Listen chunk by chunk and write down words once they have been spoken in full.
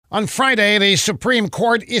On Friday, the Supreme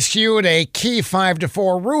Court issued a key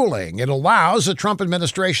 5-4 ruling. It allows the Trump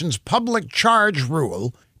administration's public charge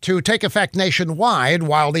rule to take effect nationwide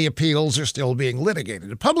while the appeals are still being litigated.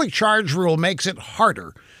 The public charge rule makes it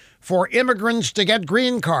harder for immigrants to get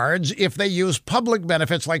green cards if they use public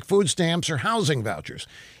benefits like food stamps or housing vouchers.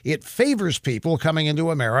 It favors people coming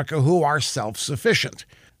into America who are self-sufficient.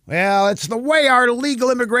 Well, it's the way our legal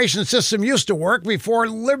immigration system used to work before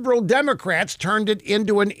liberal Democrats turned it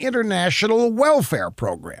into an international welfare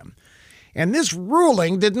program. And this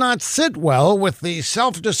ruling did not sit well with the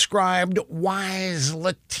self-described wise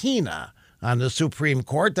Latina on the Supreme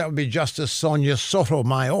Court. That would be Justice Sonia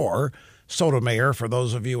Sotomayor for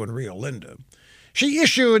those of you in Rio Linda. She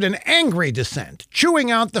issued an angry dissent, chewing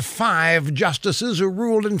out the 5 justices who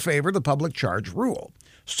ruled in favor of the public charge rule.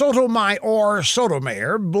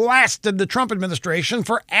 Sotomayor blasted the Trump administration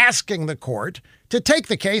for asking the court to take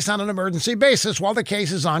the case on an emergency basis while the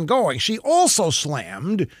case is ongoing. She also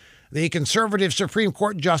slammed the conservative Supreme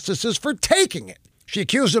Court justices for taking it. She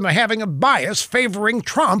accused them of having a bias favoring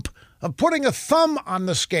Trump, of putting a thumb on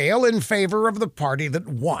the scale in favor of the party that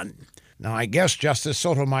won. Now, I guess Justice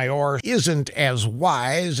Sotomayor isn't as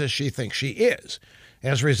wise as she thinks she is.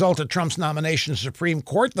 As a result of Trump's nomination to the Supreme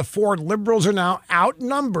Court, the 4 liberals are now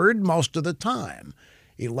outnumbered most of the time.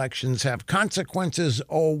 Elections have consequences,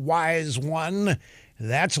 oh wise one.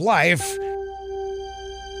 That's life.